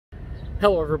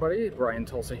Hello everybody, Brian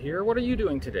Tulsa here. What are you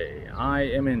doing today? I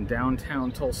am in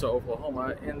downtown Tulsa,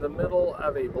 Oklahoma in the middle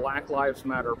of a Black Lives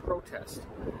Matter protest.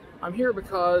 I'm here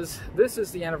because this is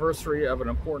the anniversary of an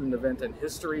important event in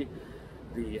history,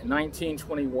 the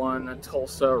 1921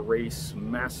 Tulsa Race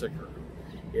Massacre.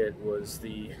 It was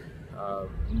the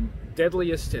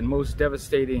deadliest and most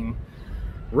devastating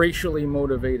racially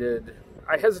motivated,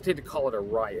 I hesitate to call it a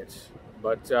riot,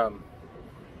 but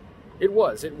it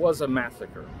was a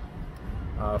massacre.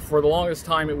 For the longest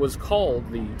time it was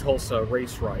called the Tulsa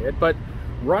Race Riot, but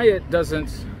riot doesn't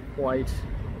quite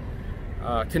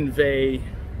convey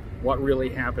what really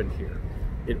happened here.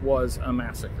 It was a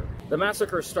massacre. The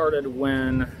massacre started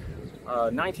when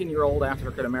a 19-year-old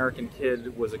African-American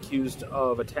kid was accused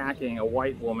of attacking a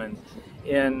white woman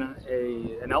in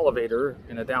an elevator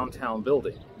in a downtown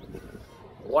building.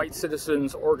 White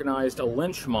citizens organized a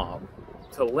lynch mob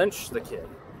to lynch the kid,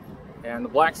 and the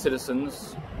black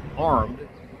citizens, armed,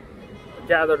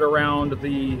 gathered around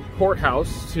the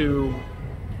courthouse to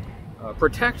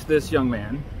protect this young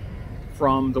man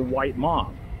from the white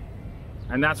mob.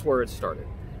 And that's where it started.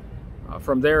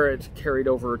 From there it carried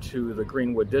over to the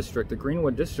Greenwood District. The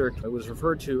Greenwood District, it was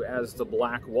referred to as the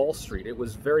Black Wall Street. It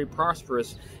was very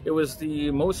prosperous. It was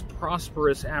the most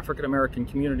prosperous African-American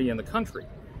community in the country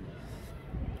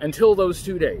until those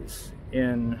 2 days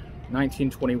in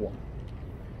 1921,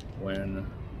 when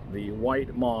the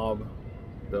white mob,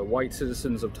 the white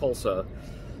citizens of Tulsa,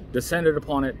 descended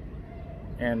upon it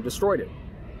and destroyed it,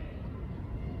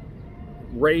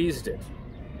 razed it,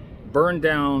 burned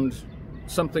down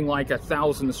something like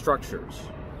 1,000 structures,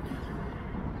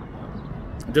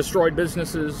 destroyed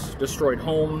businesses, destroyed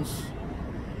homes.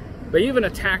 They even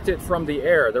attacked it from the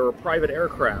air. There were private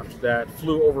aircraft that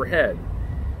flew overhead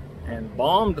and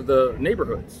bombed the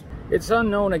neighborhoods. It's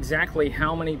unknown exactly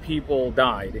how many people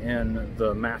died in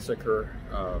the massacre.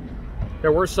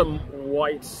 There were some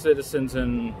white citizens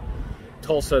in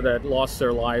Tulsa that lost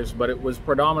their lives, but it was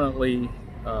predominantly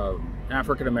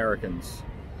African Americans.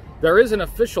 There is an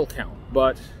official count,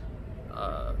 but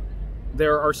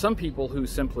there are some people who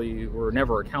simply were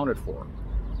never accounted for.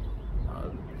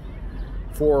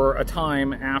 For a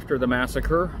time after the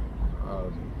massacre,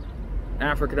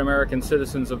 African American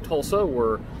citizens of Tulsa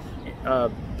were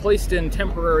placed in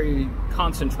temporary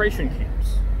concentration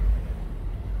camps,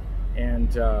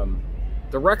 and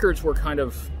the records were kind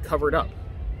of covered up.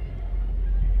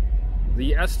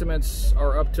 The estimates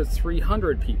are up to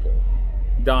 300 people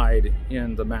died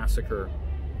in the massacre,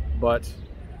 but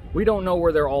we don't know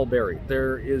where they're all buried.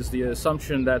 There is the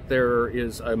assumption that there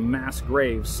is a mass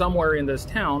grave somewhere in this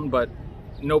town, but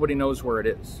nobody knows where it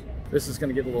is. This is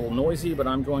going to get a little noisy, but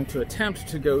I'm going to attempt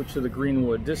to go to the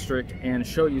Greenwood District and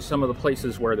show you some of the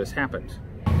places where this happened.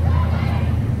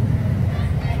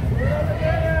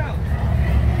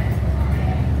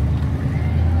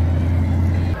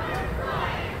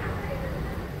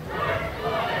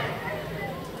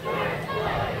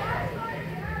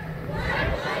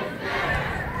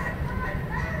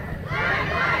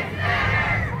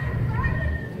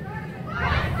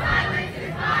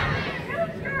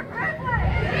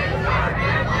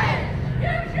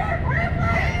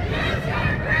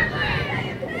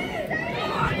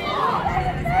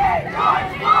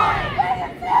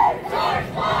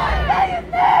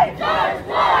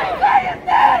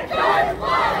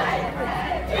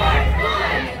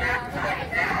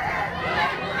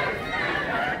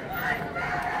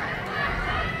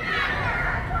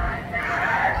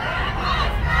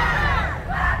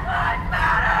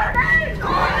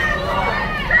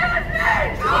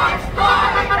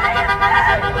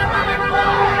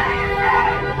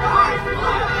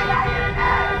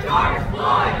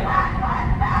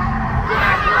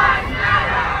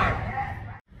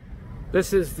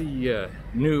 This is the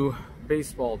new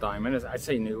baseball diamond. I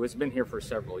say new, it's been here for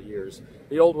several years.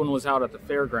 The old one was out at the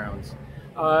fairgrounds.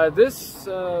 This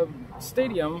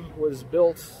stadium was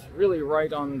built really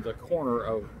right on the corner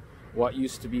of what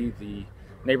used to be the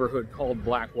neighborhood called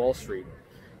Black Wall Street.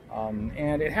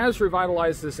 And it has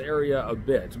revitalized this area a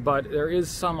bit, but there is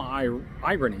some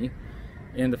irony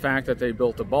in the fact that they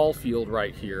built a ball field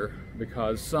right here,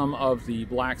 because some of the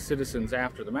black citizens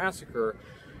after the massacre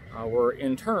were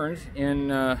interned in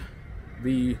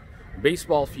the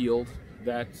baseball field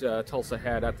that Tulsa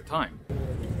had at the time.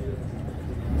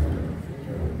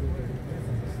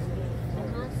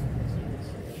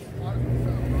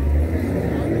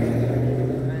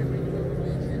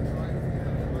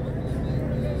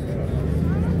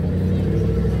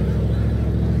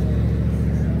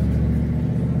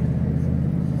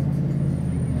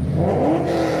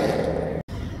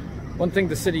 One thing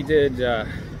the city did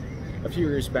a few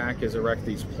years back is erect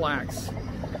these plaques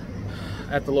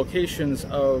at the locations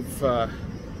of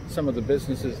some of the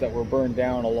businesses that were burned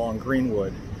down along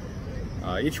Greenwood.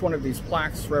 Each one of these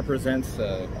plaques represents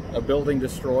a building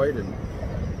destroyed and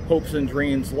hopes and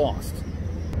dreams lost.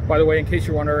 By the way, in case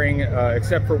you're wondering,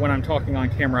 except for when I'm talking on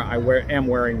camera, I am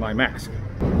wearing my mask.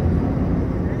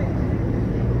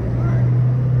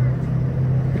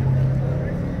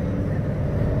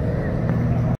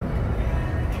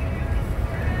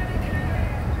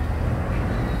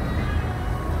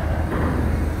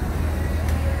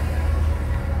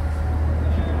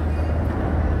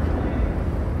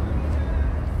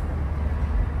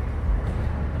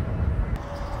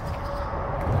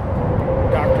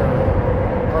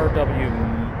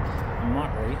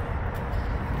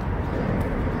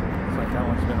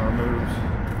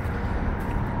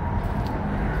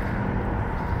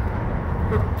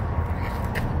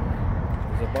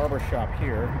 Barber shop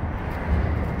here.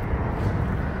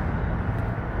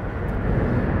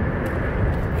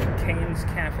 Kane's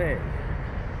Cafe.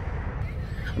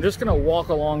 I'm just going to walk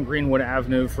along Greenwood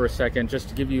Avenue for a second just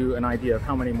to give you an idea of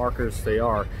how many markers they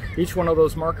are. Each one of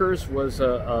those markers was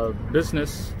a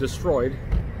business destroyed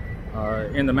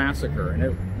in the massacre, and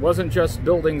it wasn't just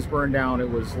buildings burned down, it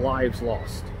was lives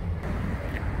lost.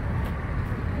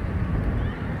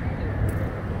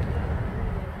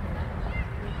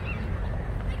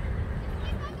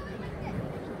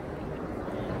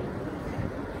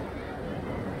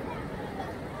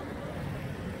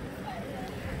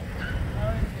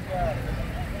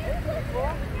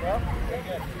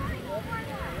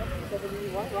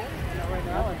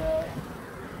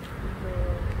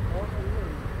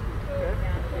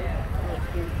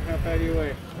 How far do you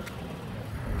weigh?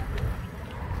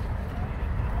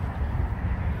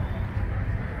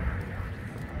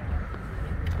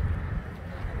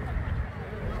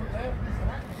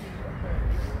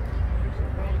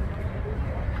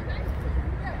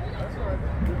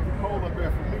 Cold up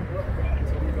there for me.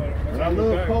 But I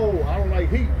love cold. I don't like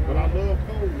heat, but I love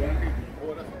cold.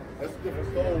 Boy, that's a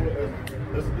different cold.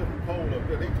 That's a different cold up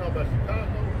there. They talk about Chicago.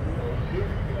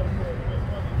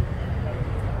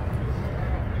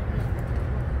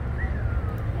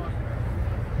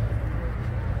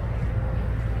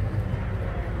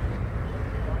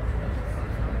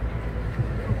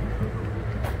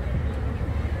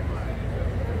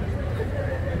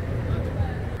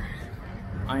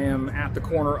 I am at the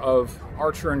corner of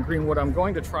Archer and Greenwood. I'm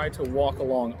going to try to walk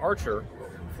along Archer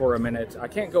for a minute. I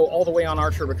can't go all the way on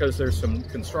Archer because there's some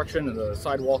construction and the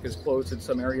sidewalk is closed in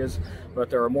some areas, but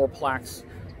there are more plaques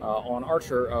on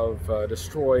Archer of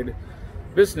destroyed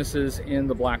businesses in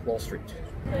the Black Wall Street.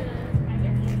 All right,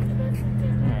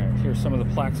 here's some of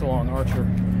the plaques along Archer.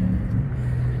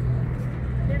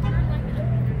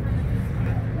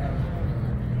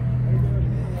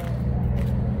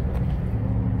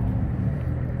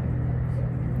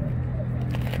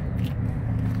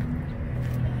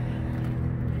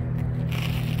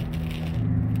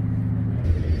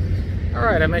 All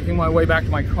right, I'm making my way back to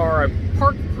my car. I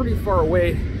parked pretty far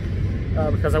away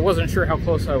because I wasn't sure how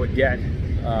close I would get.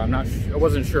 I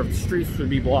wasn't sure if the streets would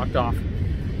be blocked off.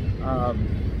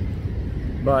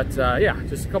 Yeah,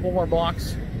 just a couple more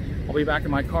blocks. I'll be back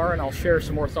in my car and I'll share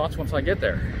some more thoughts once I get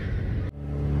there.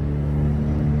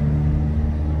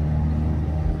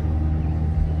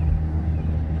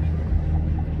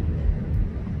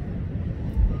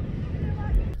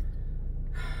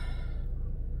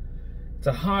 It's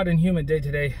a hot and humid day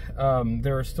today.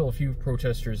 There are still a few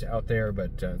protesters out there,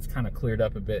 but it's kind of cleared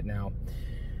up a bit now.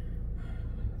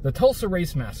 The Tulsa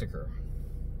Race Massacre.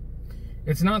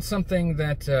 It's not something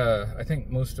that I think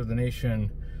most of the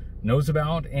nation knows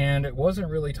about, and it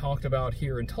wasn't really talked about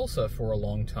here in Tulsa for a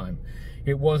long time.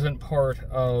 It wasn't part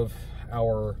of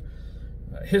our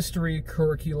history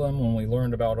curriculum when we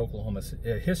learned about Oklahoma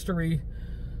history.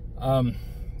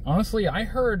 Honestly, I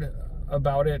heard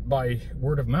about it by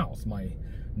word of mouth. My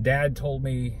dad told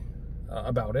me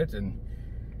about it, and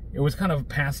it was kind of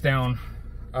passed down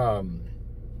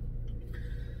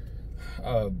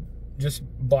just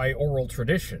by oral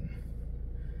tradition,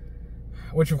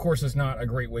 which of course is not a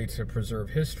great way to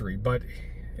preserve history, but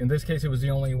in this case it was the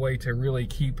only way to really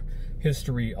keep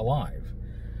history alive.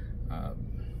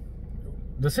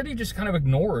 The city just kind of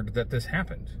ignored that this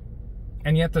happened,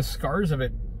 and yet the scars of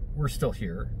it were still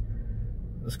here.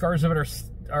 The scars of it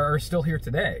are still here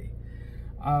today.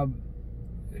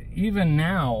 Even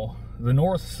now, the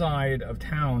north side of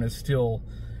town is still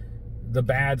the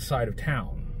bad side of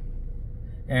town.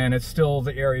 And it's still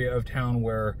the area of town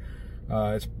where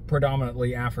it's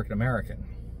predominantly African American.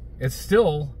 It's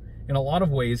still, in a lot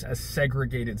of ways, a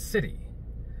segregated city.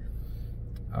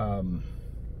 And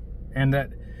that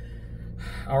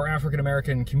Our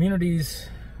African-American communities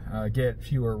get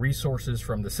fewer resources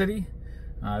from the city.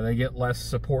 They get less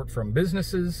support from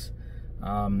businesses.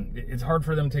 It's hard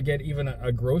for them to get even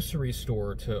a grocery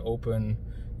store to open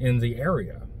in the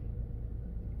area.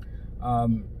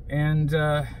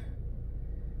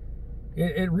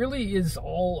 It really is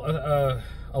all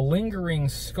a lingering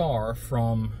scar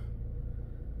from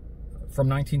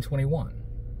 1921.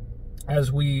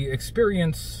 As we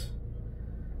experience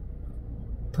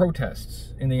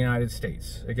protests in the United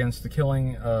States against the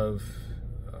killing of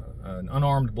an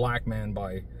unarmed black man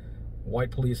by a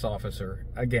white police officer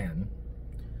again,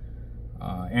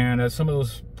 and as some of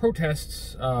those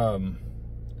protests turn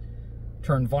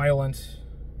violent,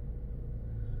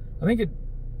 I think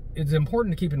it's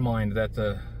important to keep in mind that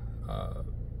the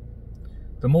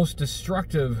most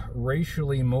destructive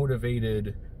racially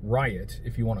motivated riot,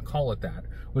 if you want to call it that,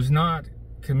 was not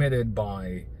committed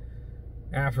by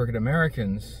African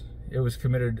Americans. It was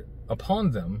committed upon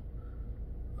them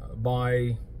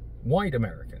by white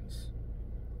Americans.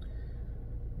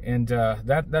 And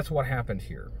that's what happened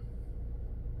here.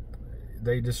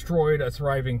 They destroyed a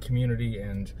thriving community,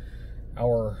 and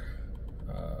our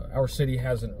city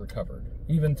hasn't recovered,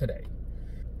 even today.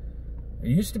 It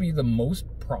used to be the most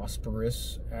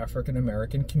prosperous African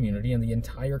American community in the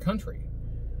entire country.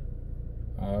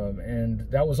 And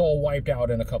that was all wiped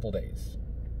out in a couple days.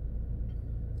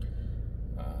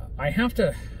 I have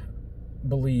to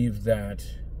believe that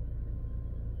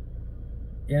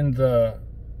in the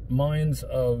minds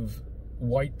of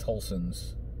white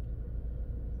Tulsans,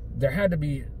 there had to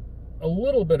be a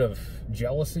little bit of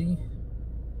jealousy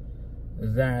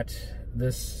that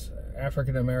this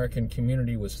African American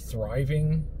community was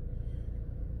thriving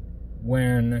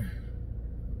when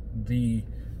the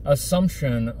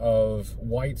assumption of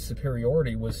white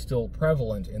superiority was still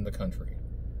prevalent in the country.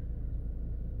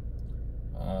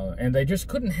 And they just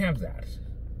couldn't have that.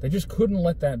 They just couldn't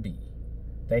let that be.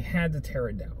 They had to tear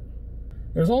it down.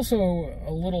 There's also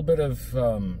a little bit of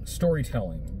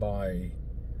storytelling by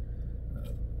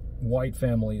white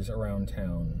families around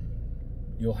town.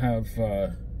 You'll have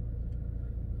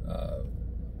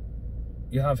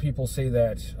people say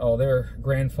that, oh, their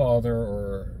grandfather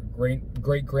or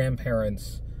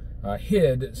great-grandparents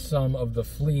hid some of the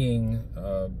fleeing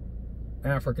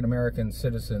African-American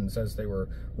citizens as they were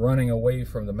running away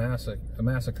from the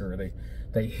massacre.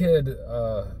 They hid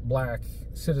black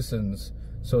citizens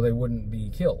so they wouldn't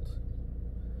be killed.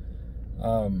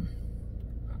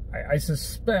 I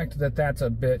suspect that that's a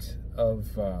bit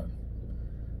of a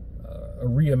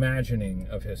reimagining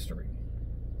of history,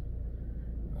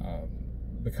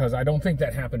 because I don't think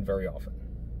that happened very often.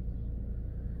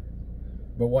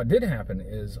 But what did happen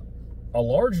is a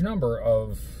large number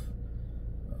of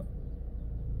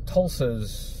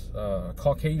Tulsa's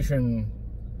Caucasian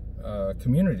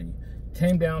community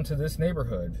came down to this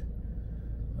neighborhood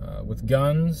with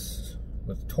guns,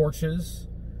 with torches,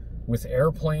 with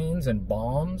airplanes and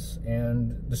bombs,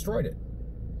 and destroyed it.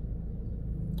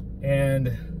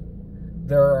 And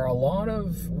there are a lot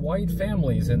of white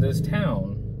families in this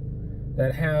town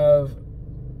that have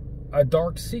a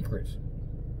dark secret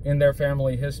in their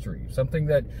family history, something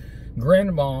that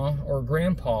grandma or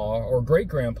grandpa or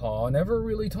great-grandpa never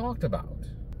really talked about.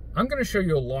 I'm going to show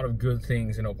you a lot of good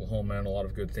things in Oklahoma and a lot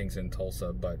of good things in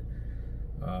Tulsa, but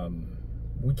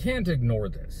we can't ignore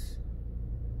this.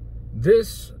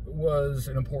 This was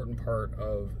an important part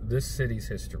of this city's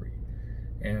history,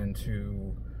 and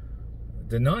to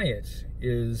deny it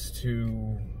is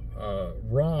to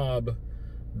rob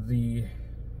the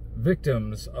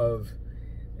victims of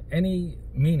any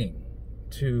meaning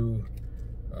to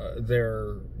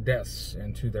their deaths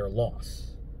and to their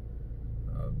loss.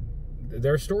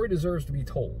 Their story deserves to be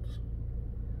told.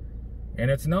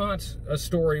 And it's not a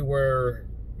story where,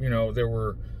 you know, there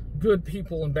were good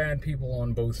people and bad people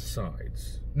on both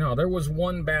sides. No, there was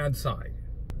one bad side.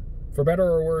 For better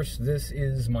or worse, this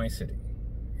is my city.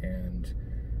 And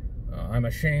I'm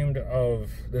ashamed of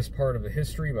this part of the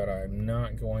history, but I'm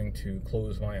not going to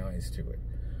close my eyes to it.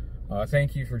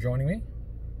 Thank you for joining me,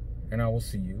 and I will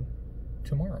see you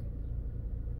tomorrow.